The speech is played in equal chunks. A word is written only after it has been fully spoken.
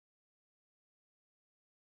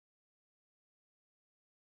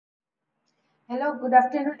Hello, good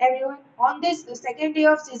afternoon, everyone. On this second day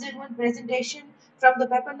of season 1 presentation from the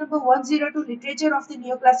paper number 102 Literature of the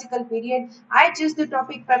Neoclassical Period, I choose the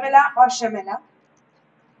topic Pamela or Shamela.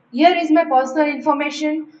 Here is my personal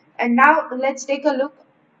information, and now let's take a look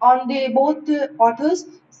on the both authors.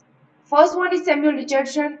 First one is Samuel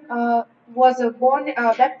Richardson, was born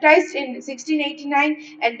baptized in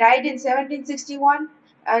 1689 and died in 1761.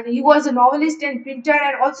 And he was a novelist and printer,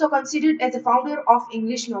 and also considered as the founder of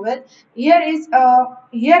English novel. Here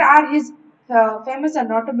are his famous and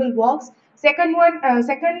notable works. Second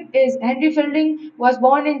is Henry Fielding, was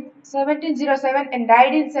born in 1707 and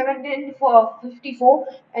died in 1754,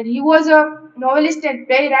 and he was a novelist and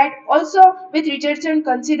playwright. Also, with Richardson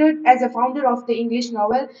considered as a founder of the English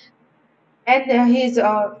novel and his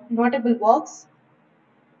notable works.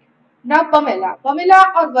 Now, Pamela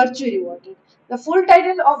or Virtue Rewarded. The full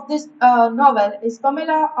title of this novel is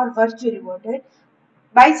Pamela or Virtue Rewarded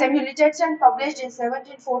by Samuel Richardson, published in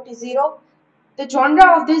 1740. The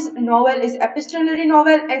genre of this novel is epistolary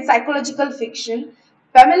novel and psychological fiction.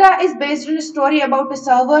 Pamela is based on a story about a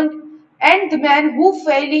servant and the man who,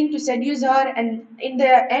 failing to seduce her and in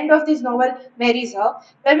the end of this novel marries her.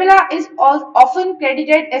 Pamela is often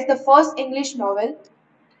credited as the first English novel.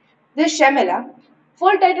 The Shamela.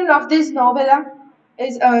 Full title of this novella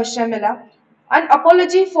is Shamela, an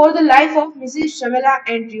apology for the life of Mrs. Shamela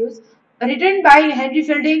Andrews, written by Henry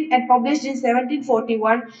Fielding and published in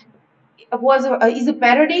 1741. Is a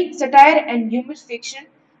parody, satire, and humorous fiction.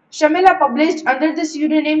 Shamela published under the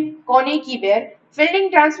pseudonym Connie Keeber. Fielding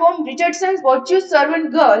transformed Richardson's virtuous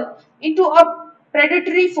servant girl into a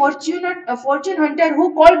predatory fortune hunter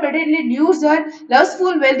who cold-bloodedly lures her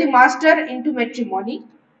lustful wealthy master into matrimony.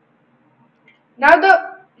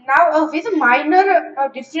 Now with a minor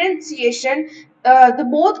differentiation, the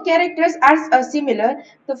both characters are similar.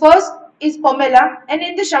 The first is Pamela, and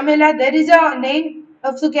in the Shamela there is a name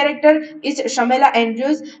of the character is Shamela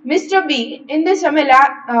Andrews. Mr. B in the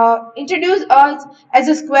Shamela introduced us as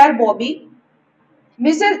a square Bobby.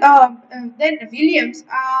 Then Williams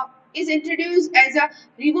is introduced as a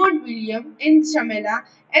Reverend William in Shamela,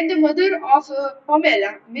 and the mother of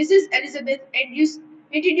Pamela, Mrs. Elizabeth Andrews,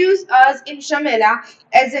 introduced us in Shamela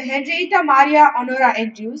as Henrietta Maria Honora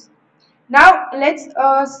Andrews. Now let's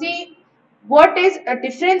see what is a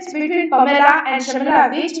difference between Pamela and Shamela,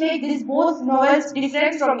 which make these both novels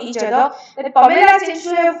different from each other. That Pamela seems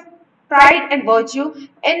to have pride and virtue.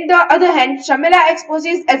 On the other hand, Shamela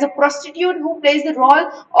exposes as a prostitute who plays the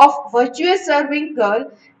role of virtuous serving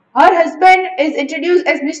girl. Her husband is introduced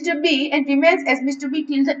as Mr. B and remains as Mr. B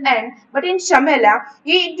till the end. But in Shamela,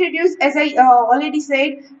 he introduced, as I already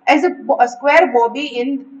said, as a square Bobby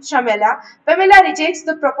in Shamela. Pamela rejects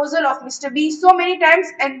the proposal of Mr. B so many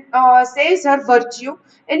times and saves her virtue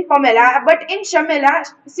in Pamela. But in Shamela,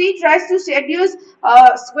 she tries to seduce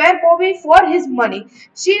Square Bobby for his money.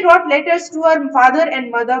 She wrote letters to her father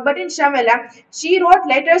and mother, but in Shamela, she wrote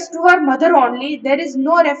letters to her mother only. There is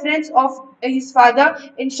no reference of his father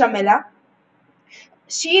in Shamela.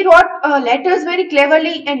 She wrote letters very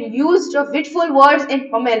cleverly and used witful words in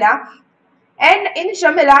Pamela. And in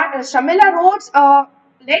Shamela wrote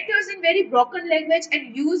letters in very broken language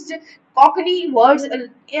and used Cockney words.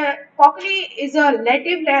 Cockney is a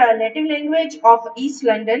native language of East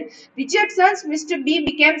London. Richardson's Mr. B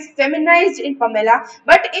became feminized in Pamela,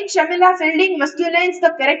 but in Shamela, Fielding masculines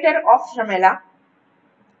the character of Shamela.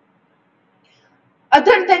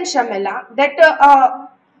 Other than Shamela,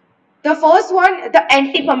 the first one, the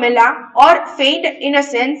anti-Pamela or faint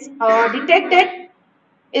innocence, detected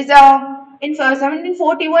is a in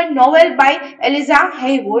 1741 novel by Eliza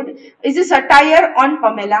Haywood is a satire on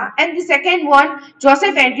Pamela, and the second one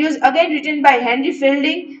Joseph Andrews, again written by Henry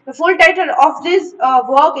Fielding. The full title of this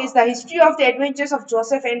work is The History of the Adventures of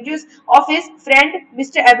Joseph Andrews of his friend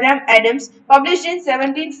Mr. Abraham Adams, published in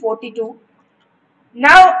 1742.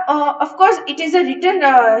 Now, of course, it is a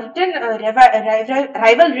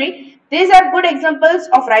rivalry. These are good examples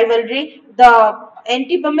of rivalry. The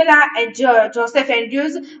anti-Pamela and Joseph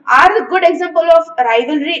Andrews are a good example of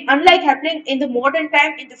rivalry, unlike happening in the modern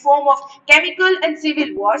time in the form of chemical and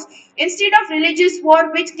civil wars. Instead of religious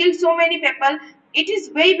war, which killed so many people, it is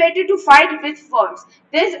way better to fight with swords.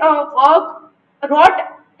 This work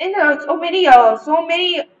wrought in so many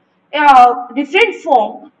different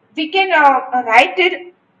form. We can write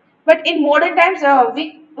it, but in modern times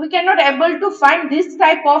we cannot able to find this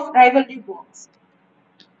type of rivalry works.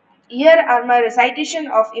 Here are my recitation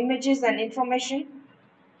of images and information.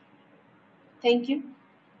 Thank you.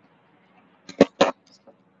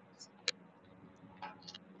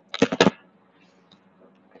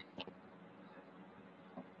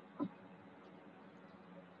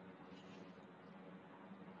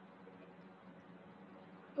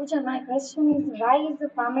 Pooja, my question is why is the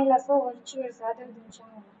Pamela so virtuous rather than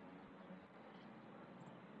Shamela?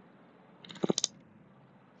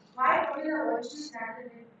 Why Pamela virtues rather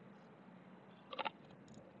than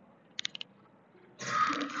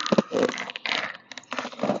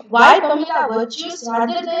Why Pamela virtues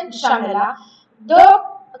rather than Shamela? The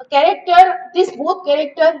these both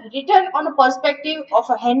character written on a perspective of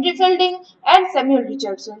a Henry Fielding and Samuel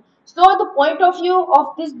Richardson. So the point of view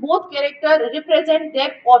of these both character represent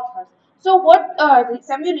their authors. So what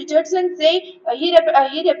Samuel Richardson say he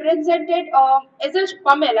represented as a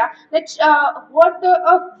Pamela that what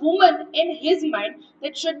a woman in his mind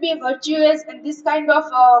that should be virtuous and this kind of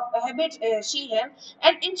habit she have,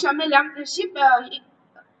 and in Shamela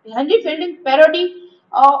Henry Fielding parody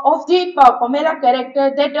of the Pamela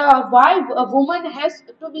character that why a woman has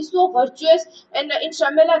to be so virtuous, and in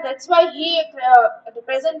Shamela that's why he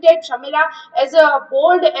represented Shamela as a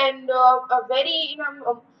bold and a very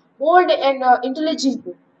bold and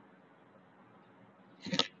intelligent.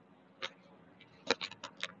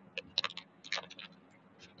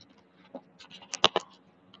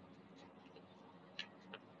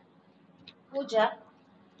 Pooja,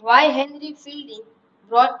 why Henry Fielding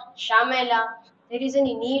wrote Shamela? There is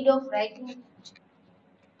any need of writing.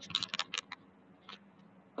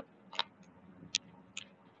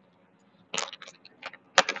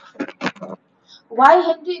 Why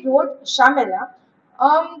Henry wrote Shamela?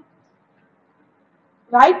 Um,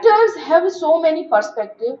 Writers have so many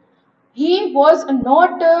perspectives. He was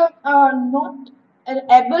not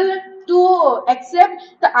able to accept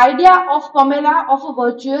the idea of Pamela of a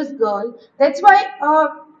virtuous girl. That's why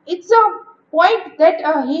it's a point that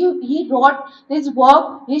he wrote his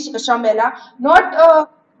work, his Shamela, not a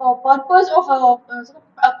purpose of a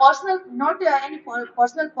personal, not any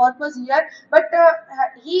personal purpose here, but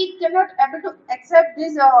he cannot able to accept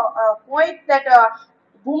this point that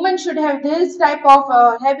women should have this type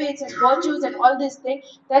of habits and virtues and all these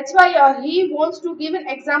things. That's why he wants to give an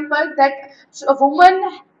example that a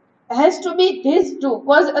woman has to be this too,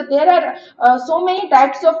 because there are so many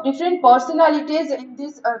types of different personalities in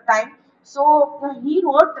this time. So he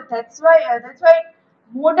wrote, that's why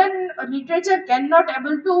modern literature cannot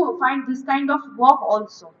able to find this kind of work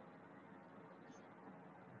also.